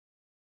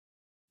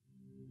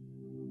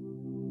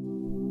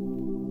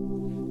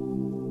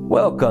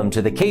Welcome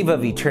to the Cave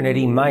of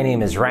Eternity. My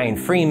name is Ryan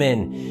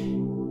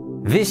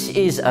Freeman. This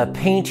is a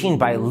painting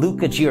by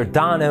Luca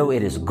Giordano.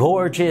 It is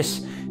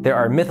gorgeous. There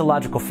are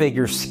mythological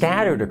figures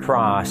scattered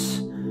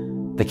across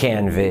the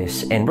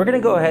canvas, and we're going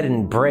to go ahead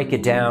and break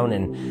it down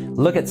and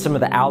look at some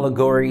of the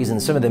allegories and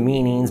some of the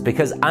meanings,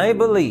 because I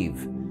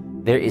believe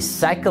there is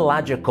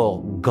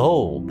psychological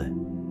gold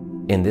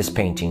in this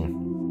painting.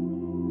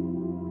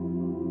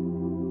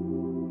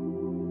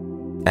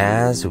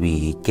 As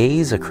we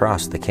gaze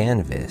across the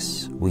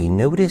canvas, we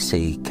notice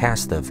a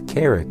cast of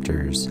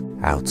characters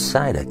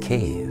outside a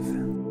cave.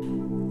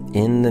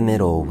 In the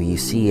middle, we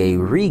see a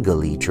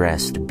regally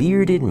dressed,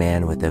 bearded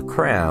man with a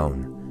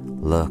crown.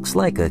 Looks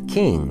like a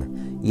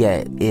king,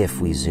 yet if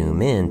we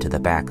zoom in to the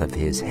back of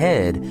his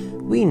head,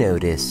 we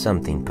notice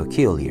something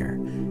peculiar.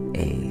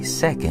 A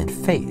second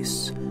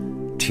face.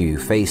 Two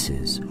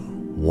faces,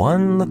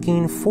 one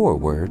looking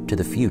forward to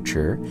the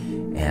future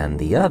and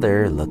the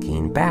other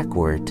looking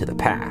backward to the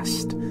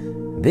past.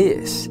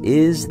 This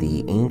is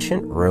the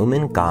ancient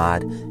Roman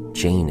god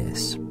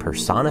Janus,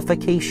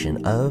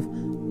 personification of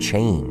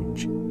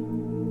change.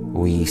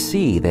 We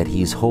see that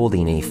he's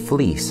holding a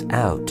fleece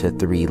out to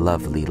three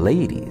lovely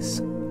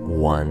ladies.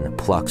 One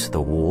plucks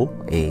the wool,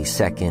 a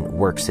second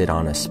works it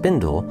on a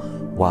spindle,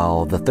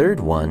 while the third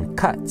one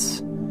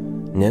cuts.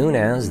 Known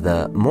as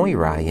the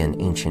Moirai in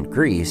ancient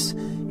Greece,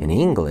 in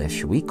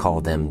English we call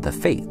them the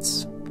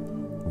Fates.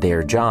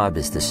 Their job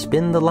is to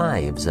spin the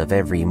lives of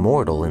every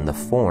mortal in the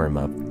form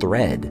of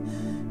thread,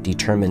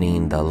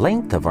 determining the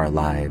length of our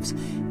lives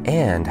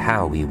and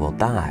how we will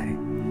die.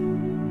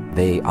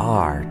 They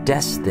are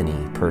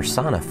destiny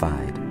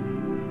personified.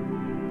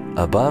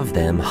 Above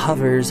them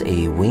hovers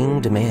a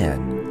winged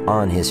man.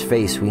 On his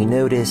face we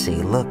notice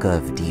a look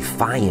of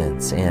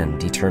defiance and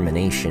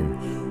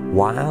determination,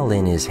 while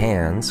in his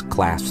hands,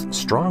 clasped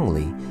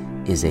strongly,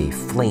 is a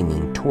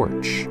flaming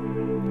torch.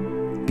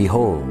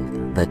 Behold,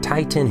 the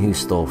Titan who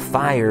stole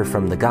fire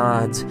from the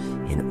gods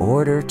in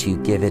order to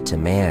give it to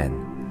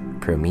man,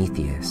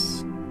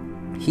 Prometheus.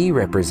 He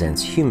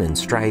represents human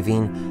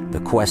striving,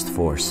 the quest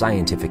for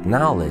scientific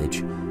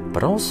knowledge,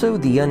 but also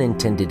the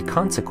unintended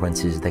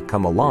consequences that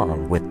come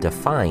along with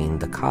defying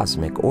the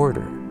cosmic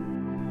order.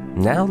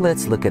 Now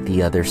let's look at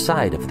the other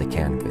side of the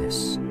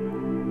canvas.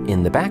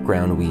 In the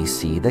background we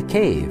see the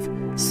cave,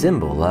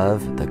 symbol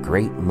of the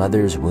Great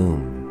Mother's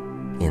womb.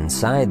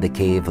 Inside the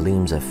cave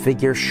looms a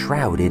figure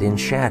shrouded in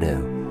shadow.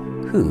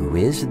 Who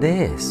is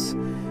this?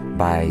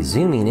 By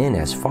zooming in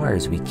as far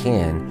as we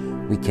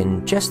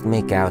can just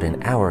make out an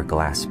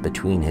hourglass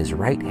between his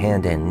right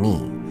hand and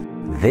knee.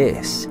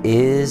 This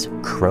is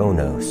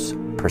Kronos,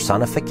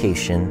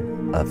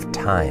 personification of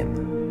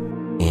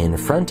time. In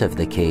front of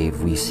the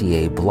cave we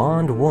see a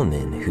blonde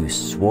woman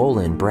whose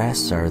swollen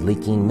breasts are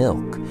leaking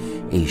milk,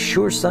 a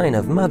sure sign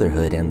of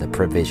motherhood and the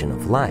provision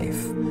of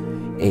life.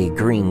 A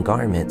green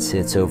garment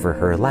sits over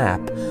her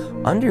lap,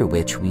 under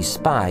which we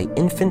spy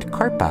infant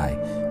carpi,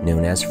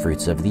 known as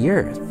fruits of the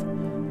earth.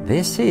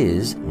 This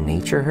is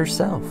nature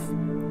herself.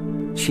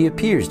 She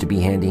appears to be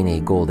handing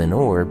a golden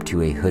orb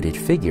to a hooded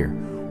figure.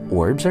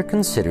 Orbs are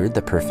considered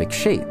the perfect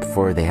shape,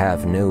 for they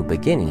have no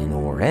beginning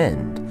or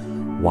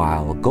end,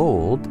 while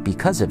gold,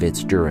 because of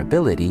its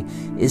durability,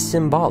 is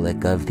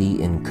symbolic of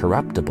the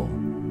incorruptible.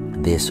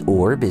 This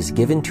orb is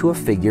given to a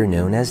figure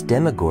known as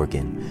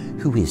Demogorgon,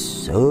 who is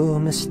so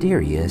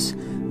mysterious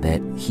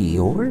that he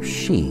or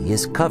she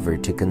is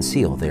covered to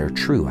conceal their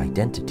true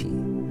identity.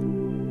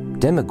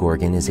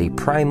 Demogorgon is a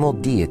primal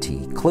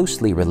deity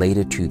closely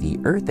related to the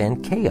earth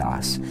and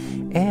chaos,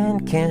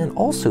 and can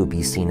also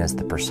be seen as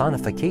the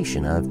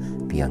personification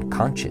of the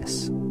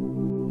unconscious.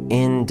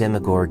 In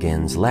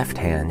Demogorgon's left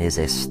hand is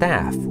a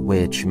staff,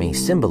 which may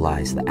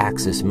symbolize the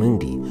axis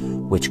mundi,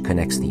 which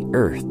connects the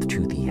earth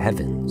to the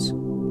heavens.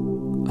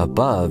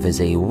 Above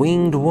is a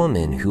winged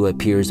woman who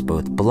appears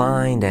both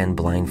blind and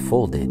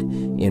blindfolded.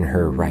 In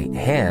her right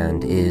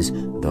hand is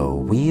the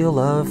Wheel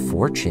of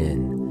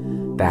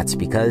Fortune. That's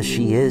because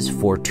she is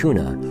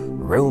Fortuna,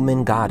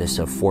 Roman goddess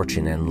of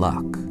fortune and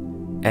luck.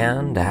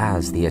 And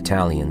as the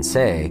Italians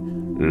say,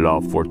 La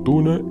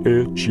fortuna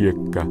è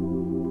cieca.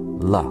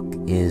 Luck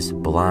is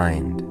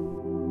blind.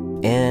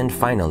 And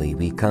finally,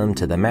 we come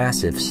to the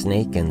massive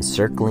snake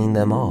encircling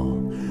them all.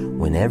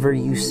 Whenever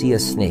you see a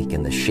snake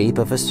in the shape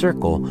of a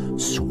circle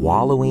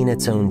swallowing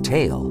its own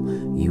tail,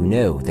 you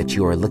know that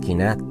you are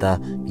looking at the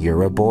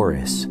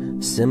Ouroboros,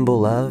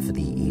 symbol of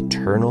the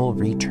eternal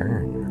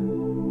return.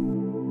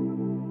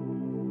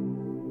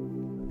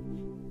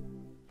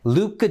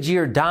 Luca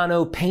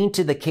Giordano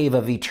painted the Cave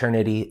of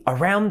Eternity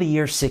around the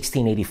year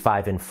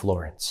 1685 in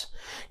Florence.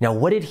 Now,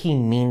 what did he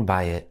mean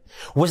by it?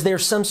 Was there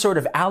some sort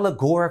of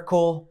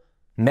allegorical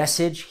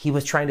message he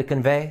was trying to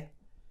convey?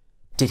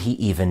 Did he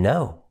even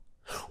know?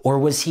 Or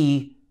was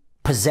he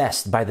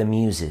possessed by the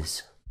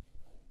muses?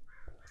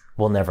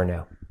 We'll never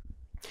know.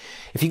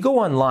 If you go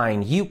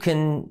online, you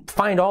can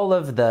find all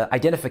of the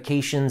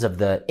identifications of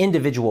the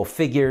individual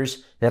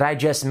figures that I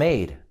just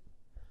made.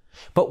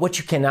 But what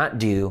you cannot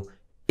do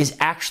is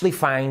actually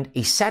find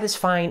a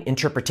satisfying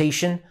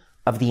interpretation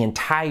of the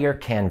entire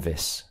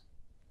canvas.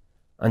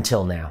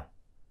 until now.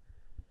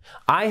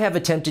 I have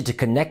attempted to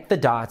connect the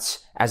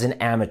dots as an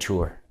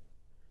amateur,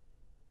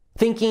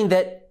 thinking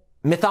that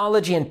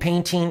mythology and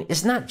painting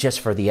is not just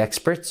for the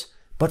experts,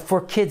 but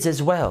for kids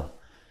as well.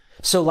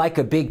 So like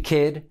a big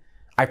kid,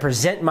 I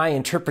present my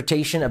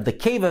interpretation of the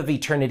Cave of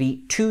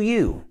Eternity to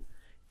you.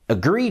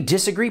 Agree,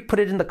 disagree, put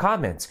it in the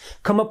comments.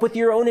 Come up with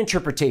your own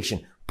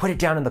interpretation. Put it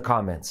down in the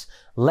comments.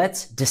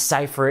 Let's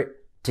decipher it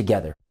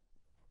together.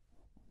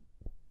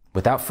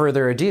 Without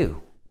further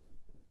ado,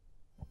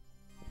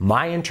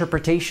 my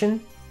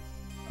interpretation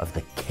of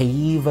the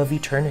Cave of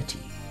Eternity.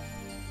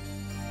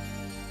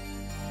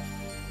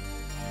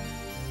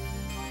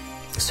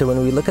 So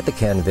when we look at the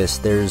canvas,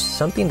 there's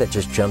something that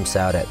just jumps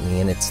out at me,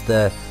 and it's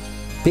the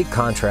big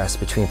contrast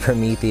between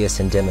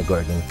Prometheus and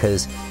Demogorgon,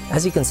 because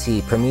as you can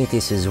see,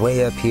 Prometheus is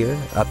way up here,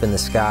 up in the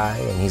sky,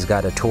 and he's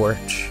got a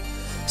torch.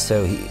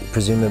 So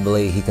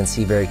presumably he can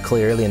see very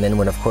clearly, and then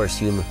when of course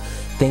you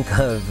think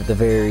of the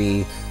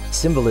very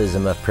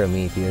symbolism of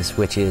Prometheus,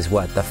 which is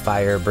what? The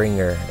fire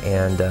bringer,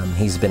 and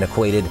he's been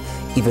equated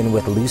even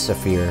with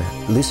Lucifer,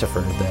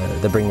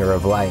 the bringer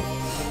of light.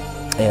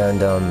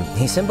 And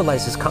he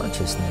symbolizes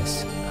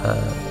consciousness.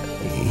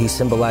 He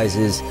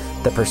symbolizes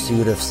the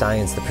pursuit of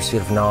science, the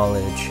pursuit of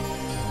knowledge.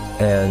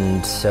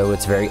 And so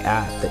it's very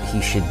apt that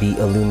he should be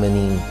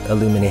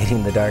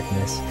illuminating the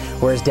darkness.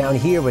 Whereas down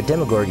here with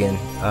Demogorgon,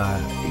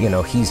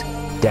 he's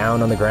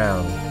down on the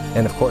ground.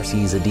 And of course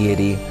he's a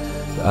deity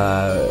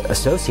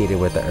associated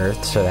with the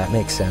earth, so that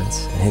makes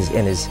sense.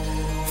 And his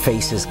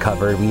face is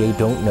covered. We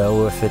don't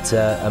know if it's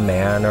a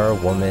man or a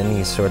woman.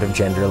 He's sort of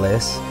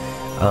genderless.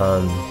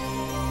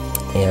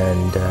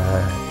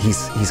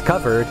 He's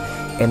covered,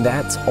 and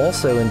that's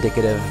also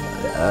indicative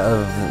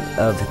of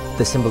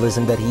the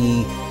symbolism that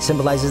he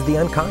symbolizes the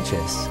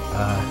unconscious.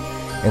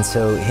 And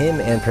so him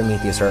and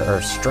Prometheus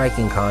are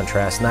striking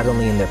contrast, not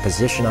only in their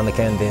position on the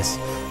canvas,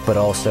 but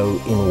also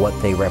in what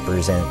they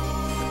represent.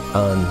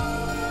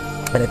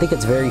 And I think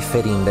it's very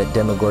fitting that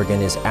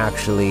Demogorgon is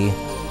actually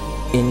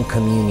in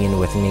communion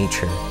with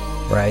nature,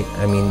 right?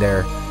 I mean,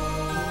 they're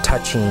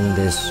touching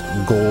this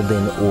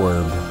golden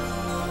orb,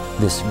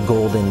 this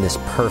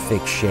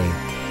perfect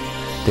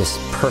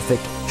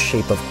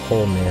shape of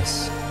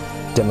wholeness,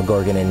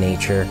 Demogorgon in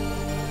nature.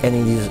 And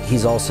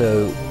he's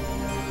also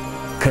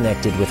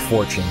connected with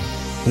fortune.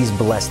 He's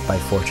blessed by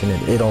fortune.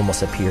 It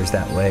almost appears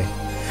that way.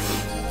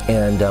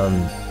 And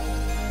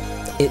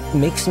it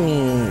makes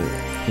me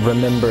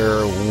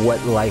remember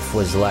what life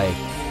was like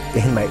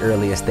in my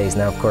earliest days.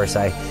 Now, of course,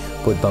 I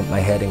would bump my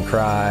head and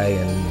cry,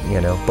 and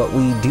but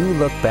we do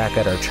look back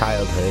at our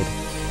childhood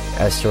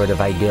as sort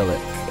of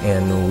idyllic,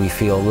 and we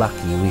feel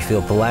lucky, we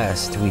feel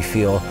blessed, we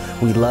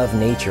love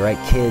nature, right?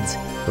 Kids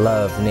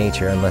love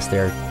nature unless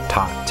they're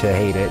taught to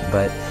hate it,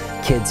 but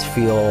kids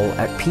feel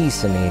at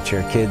peace in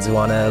nature. Kids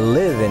want to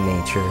live in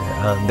nature.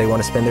 They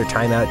want to spend their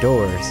time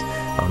outdoors.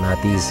 Well, not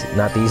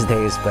these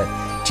days, but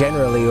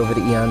generally over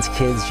the eons,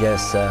 kids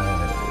just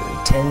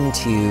tend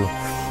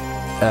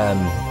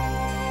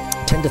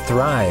to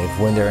thrive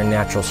when they're in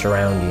natural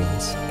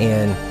surroundings.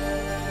 And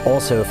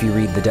also, if you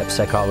read the depth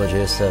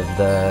psychologists of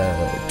the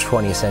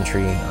 20th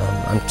century,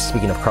 I'm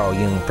speaking of Carl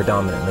Jung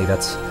predominantly,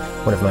 that's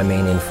one of my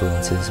main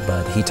influences,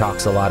 but he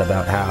talks a lot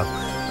about how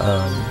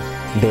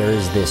there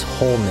is this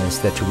wholeness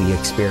that we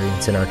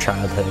experience in our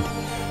childhood,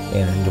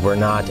 and we're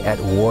not at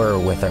war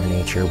with our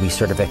nature. We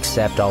sort of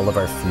accept all of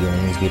our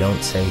feelings. We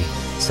don't say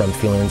some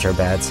feelings are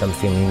bad, some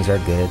feelings are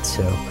good,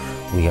 so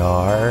we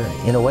are,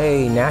 in a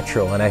way,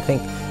 natural. And I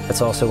think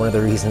that's also one of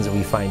the reasons that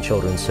we find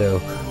children so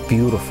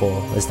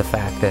beautiful, is the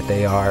fact that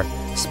they are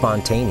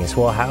spontaneous.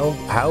 Well,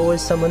 how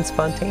is someone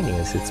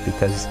spontaneous? It's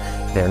because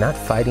they're not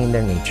fighting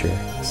their nature,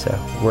 so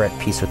we're at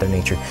peace with their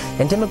nature.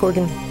 And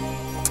Demogorgon,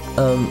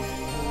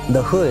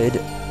 the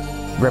hood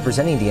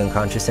representing the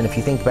unconscious, and if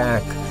you think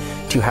back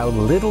to how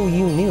little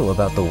you knew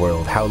about the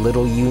world, how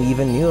little you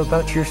even knew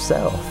about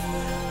yourself,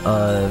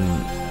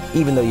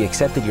 even though you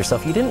accepted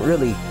yourself, you didn't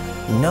really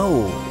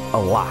know a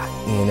lot.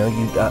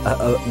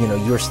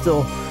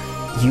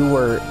 You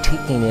were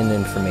taking in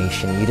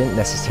information. You didn't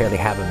necessarily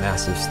have a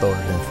massive store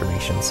of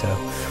information. So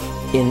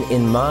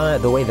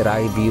the way that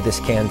I view this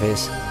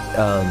canvas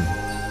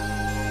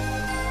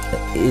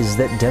is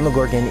that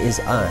Demogorgon is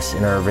us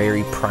in our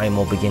very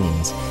primal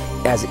beginnings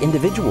as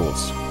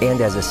individuals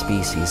and as a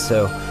species.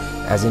 So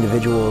as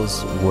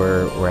individuals,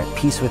 we're at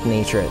peace with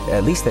nature,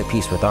 at least at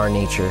peace with our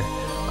nature.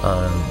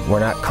 We're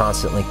not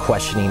constantly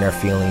questioning our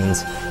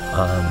feelings.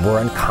 We're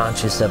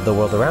unconscious of the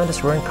world around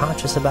us. We're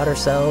unconscious about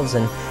ourselves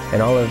and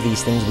all of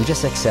these things. We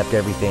just accept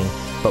everything.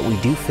 But we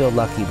do feel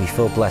lucky. We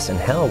feel blessed. And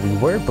hell, we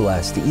were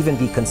blessed to even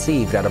be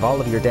conceived out of all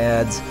of your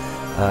dad's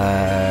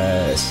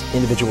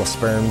individual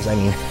sperms. I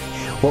mean,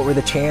 what were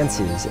the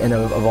chances? And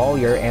of all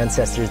your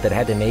ancestors that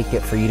had to make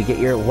it for you to get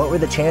here, what were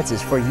the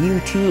chances for you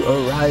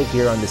to arrive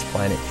here on this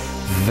planet?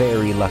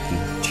 Very lucky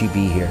to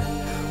be here.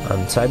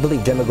 So I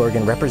believe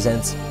Demogorgon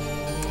represents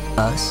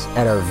us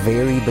at our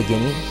very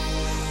beginning.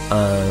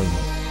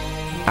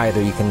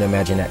 Either you can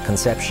imagine at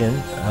conception,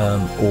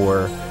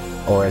 or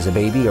or as a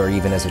baby, or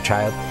even as a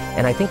child.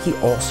 And I think he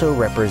also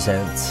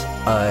represents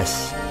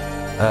us,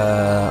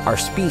 our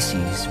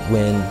species,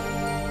 when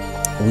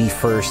we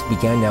first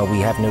began. Now we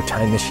have no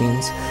time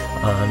machines,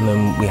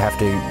 and we have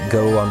to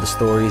go on the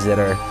stories that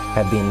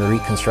have been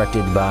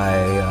reconstructed by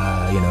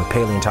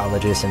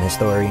paleontologists and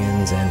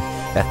historians and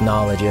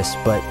ethnologists.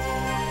 But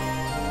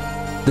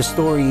the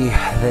story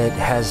that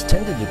has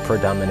tended to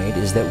predominate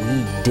is that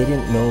we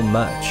didn't know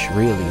much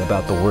really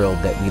about the world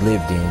that we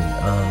lived in.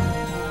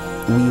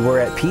 We were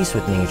at peace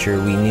with nature.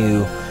 We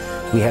knew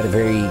we had a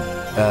very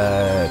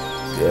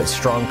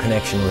strong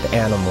connection with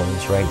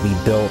animals, right? We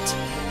built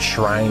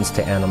shrines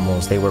to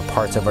animals. They were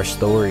parts of our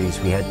stories.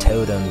 We had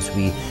totems.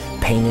 We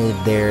painted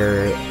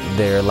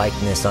their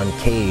likeness on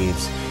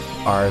caves.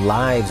 Our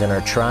lives and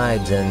our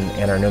tribes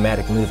and our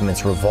nomadic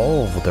movements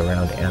revolved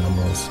around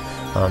animals,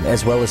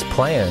 as well as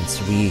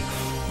plants. We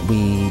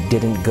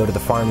didn't go to the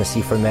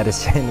pharmacy for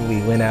medicine.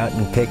 We went out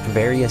and picked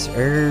various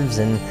herbs,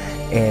 and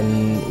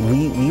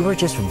we were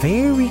just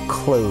very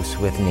close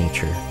with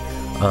nature.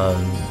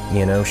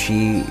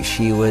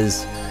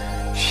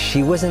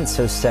 She wasn't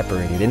so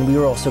separated, and we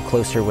were also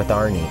closer with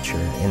our nature.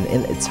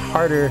 And it's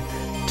harder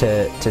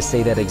to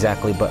say that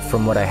exactly, but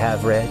from what I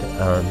have read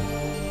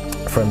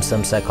from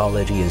some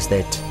psychology, is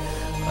that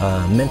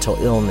mental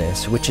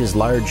illness, which is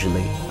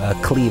largely a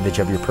cleavage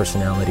of your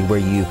personality, where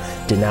you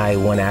deny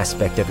one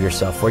aspect of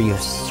yourself, where you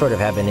sort of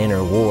have an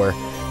inner war,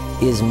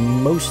 is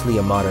mostly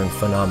a modern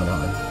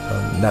phenomenon.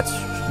 That's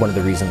one of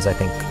the reasons I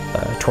think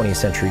 20th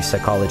century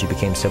psychology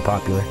became so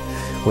popular,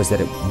 was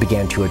that it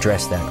began to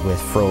address that with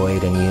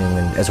Freud and Jung,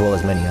 and as well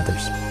as many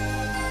others.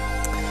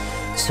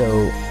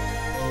 So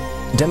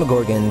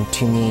Demogorgon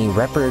to me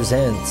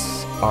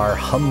represents our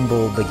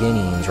humble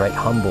beginnings, right?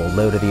 Humble,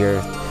 low to the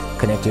earth,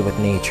 connected with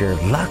nature,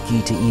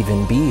 lucky to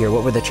even be here.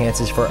 What were the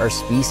chances for our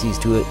species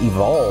to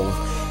evolve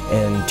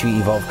and to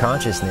evolve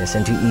consciousness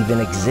and to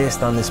even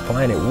exist on this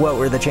planet? What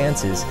were the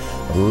chances?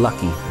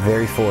 Lucky,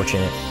 very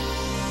fortunate,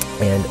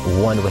 and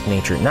one with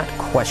nature, not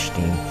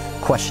questioning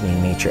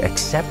nature,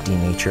 accepting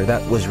nature.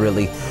 That was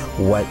really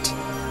what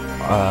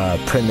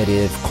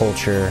primitive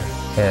culture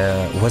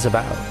was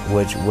about,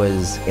 which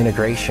was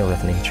integration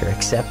with nature,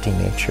 accepting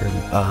nature,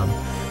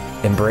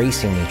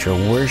 embracing nature,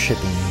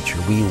 worshiping nature.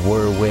 We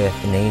were with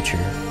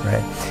nature,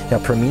 right? Now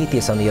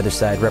Prometheus on the other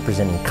side,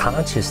 representing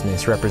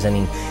consciousness,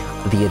 representing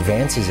the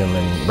advancism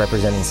and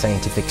representing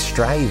scientific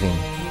striving,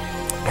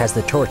 has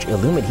the torch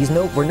illumined.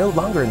 We're no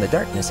longer in the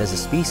darkness as a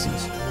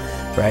species,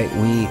 right?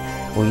 We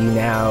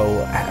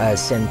now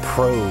send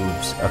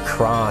probes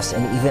across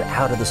and even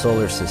out of the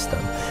solar system.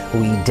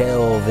 We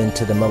delve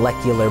into the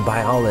molecular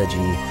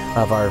biology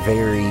of our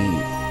very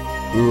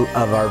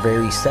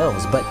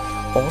selves. But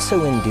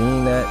also in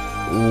doing that,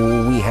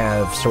 we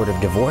have sort of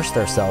divorced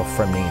ourselves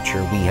from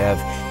nature. We have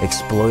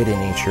exploited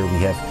nature. We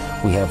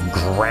have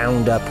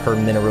ground up her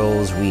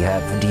minerals. We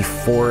have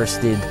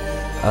deforested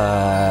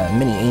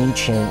many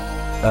ancient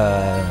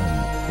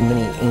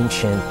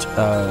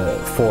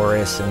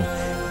forests,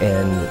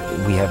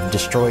 and we have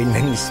destroyed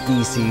many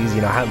species.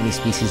 You know, how many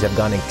species have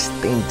gone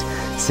extinct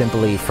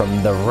simply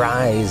from the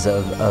rise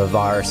of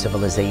our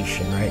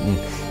civilization, right?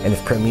 And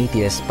if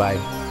Prometheus, by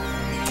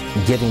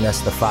giving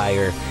us the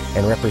fire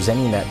and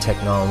representing that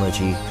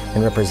technology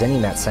and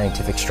representing that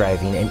scientific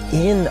striving, and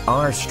in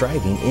our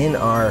striving, in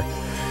our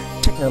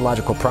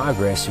technological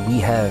progress, we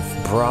have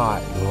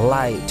brought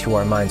light to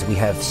our minds. We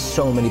have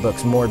so many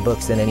books, more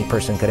books than any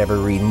person could ever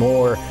read,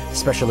 more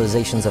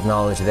specializations of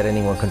knowledge that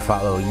anyone could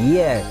follow.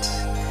 Yet,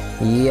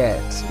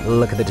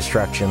 look at the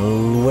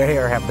destruction.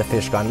 Where have the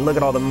fish gone? Look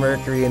at all the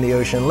mercury in the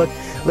ocean. Look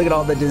at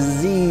all the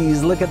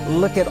disease. Look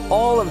at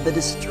all of the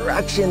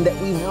destruction that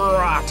we've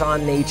wrought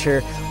on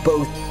nature,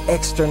 both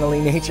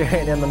externally, nature,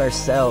 and on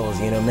ourselves.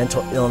 You know,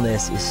 mental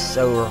illness is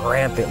so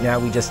rampant now.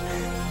 We just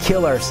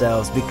kill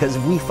ourselves because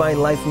we find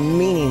life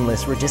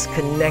meaningless. We're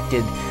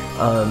disconnected.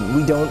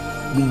 We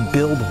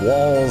build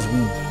walls.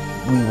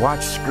 We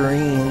watch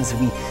screens.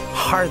 We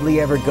hardly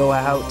ever go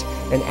out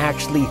and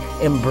actually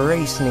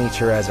embrace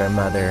nature as our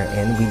mother,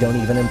 and we don't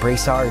even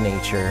embrace our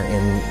nature,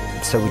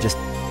 and so we just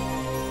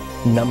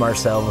numb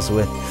ourselves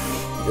with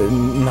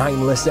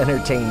mindless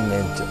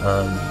entertainment,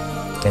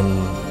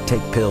 and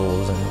take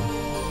pills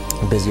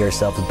and busy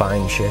ourselves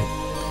buying shit,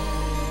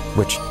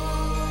 which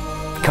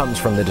comes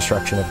from the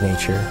destruction of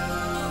nature.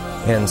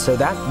 And so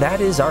that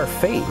is our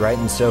fate, right?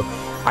 And so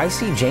I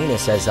see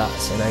Janus as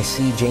us, and I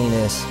see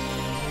Janus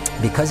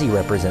because he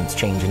represents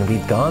change, and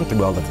we've gone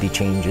through all of the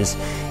changes,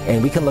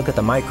 and we can look at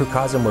the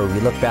microcosm where we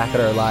look back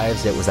at our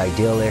lives. It was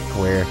idyllic,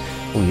 where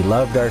we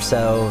loved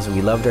ourselves, we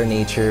loved our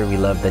nature, we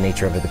loved the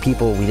nature of other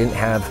people. We didn't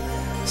have,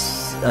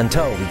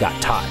 until we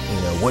got taught,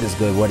 you know, what is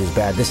good, what is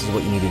bad, this is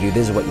what you need to do,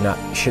 this is what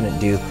you shouldn't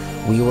do.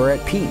 We were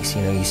at peace.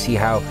 You know, you see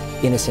how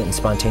innocent and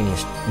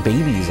spontaneous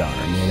babies are.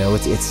 You know,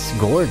 it's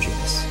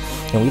gorgeous,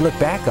 and we look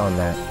back on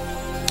that,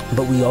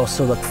 but we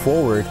also look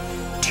forward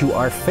to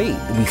our fate.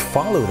 We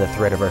follow the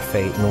thread of our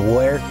fate, and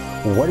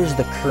what is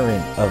the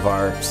current of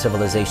our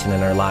civilization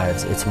in our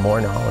lives? It's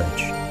more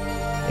knowledge.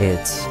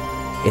 It's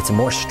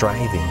more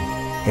striving.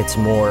 It's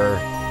more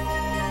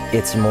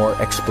it's more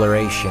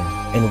exploration.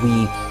 And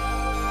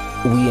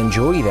we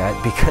enjoy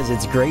that because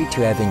it's great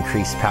to have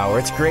increased power.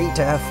 It's great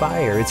to have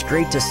fire. It's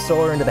great to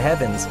soar into the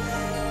heavens.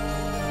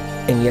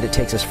 And yet it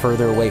takes us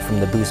further away from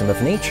the bosom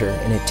of nature,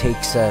 and it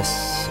takes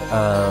us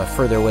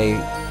further away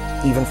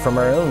even from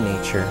our own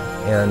nature.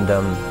 And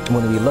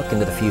when we look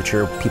into the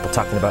future, people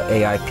talking about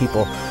AI,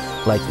 people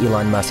like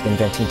Elon Musk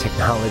inventing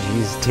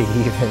technologies to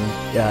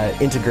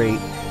even integrate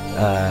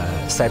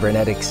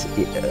cybernetics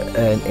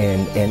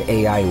and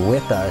AI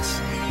with us,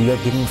 we are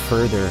getting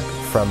further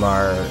from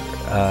our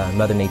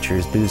Mother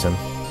Nature's bosom.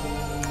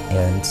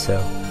 And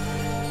so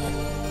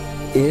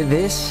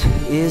this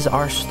is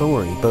our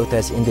story, both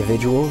as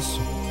individuals,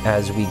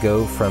 as we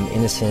go from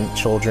innocent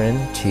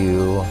children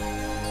to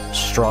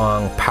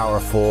strong,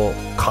 powerful,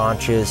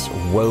 conscious,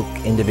 woke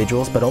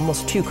individuals, but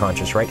almost too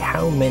conscious, right?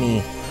 How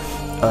many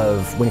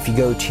if you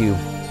go to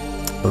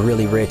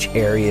really rich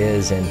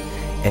areas and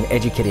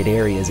educated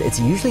areas, it's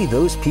usually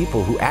those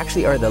people who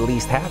actually are the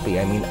least happy.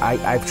 I mean,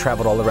 I've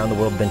traveled all around the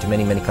world, been to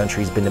many, many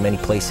countries, been to many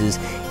places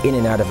in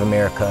and out of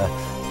America,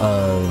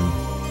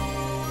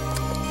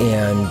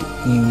 and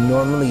you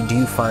normally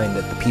do find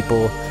that the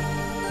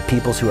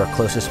peoples who are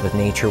closest with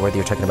nature, whether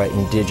you're talking about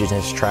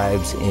indigenous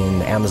tribes in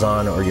the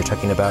Amazon, or you're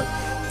talking about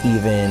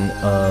even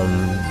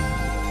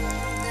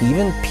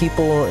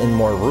people in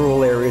more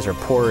rural areas or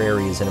poor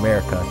areas in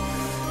America,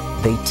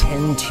 they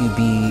tend to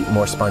be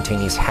more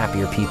spontaneous,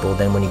 happier people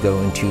than when you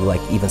go into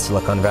like even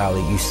Silicon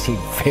Valley. You see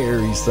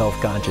very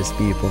self-conscious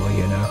people,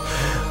 you know,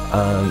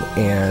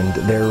 and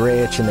they're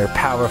rich and they're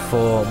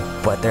powerful,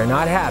 but they're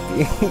not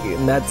happy.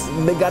 And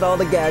they got all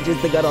the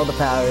gadgets, they got all the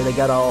power, they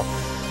got all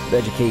the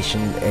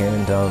education,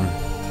 and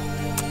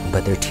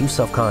but they're too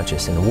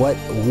self-conscious. And what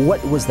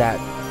was that?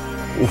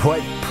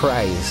 What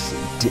price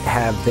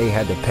have they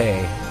had to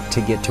pay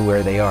to get to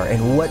where they are?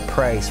 And what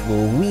price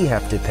will we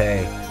have to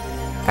pay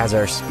as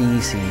our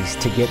species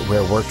to get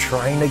where we're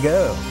trying to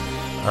go?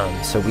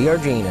 So we are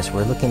genius.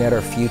 We're looking at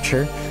our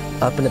future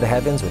up into the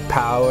heavens with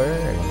power,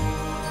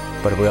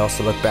 but we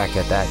also look back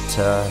at that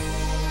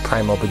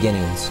primal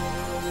beginnings.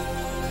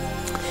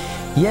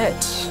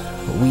 Yet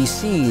we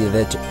see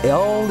that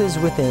all is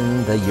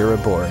within the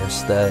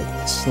Ouroboros, the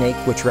snake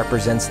which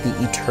represents the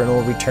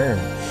eternal return.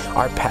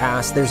 Our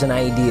past, there's an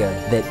idea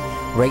that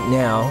right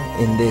now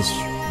in this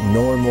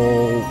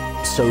normal,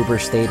 sober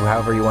state, or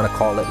however you want to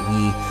call it,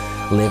 we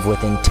live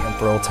within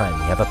temporal time.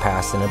 We have a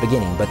past and a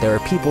beginning. But there are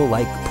people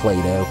like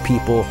Plato,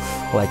 people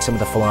like some of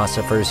the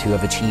philosophers who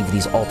have achieved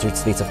these altered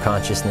states of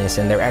consciousness,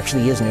 and there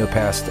actually is no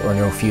past or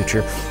no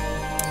future.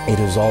 It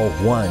is all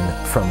one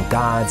from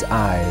God's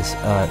eyes,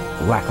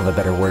 lack of a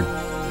better word,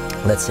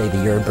 let's say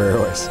the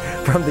Ouroboros,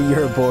 from the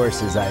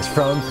Ouroboros' eyes,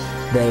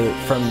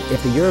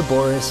 if the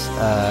Ouroboros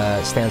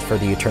stands for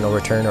the eternal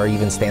return, or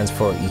even stands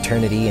for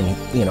eternity,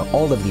 and you know,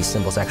 all of these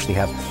symbols actually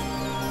have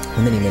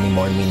many, many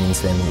more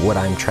meanings than what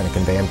I'm trying to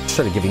convey. I'm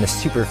sort of giving a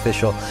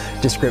superficial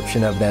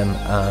description of them,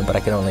 but I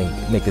can only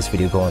make this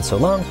video go on so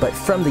long. But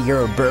from the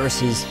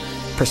Ouroboros'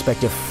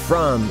 perspective,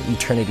 from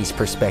eternity's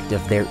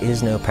perspective, there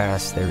is no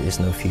past, there is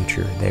no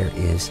future, there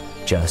is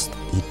just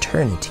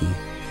eternity.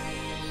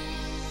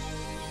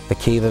 The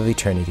Cave of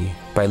Eternity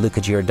by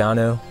Luca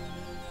Giordano.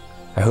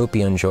 I hope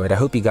you enjoyed. I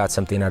hope you got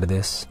something out of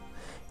this,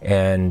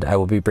 and I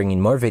will be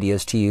bringing more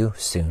videos to you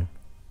soon.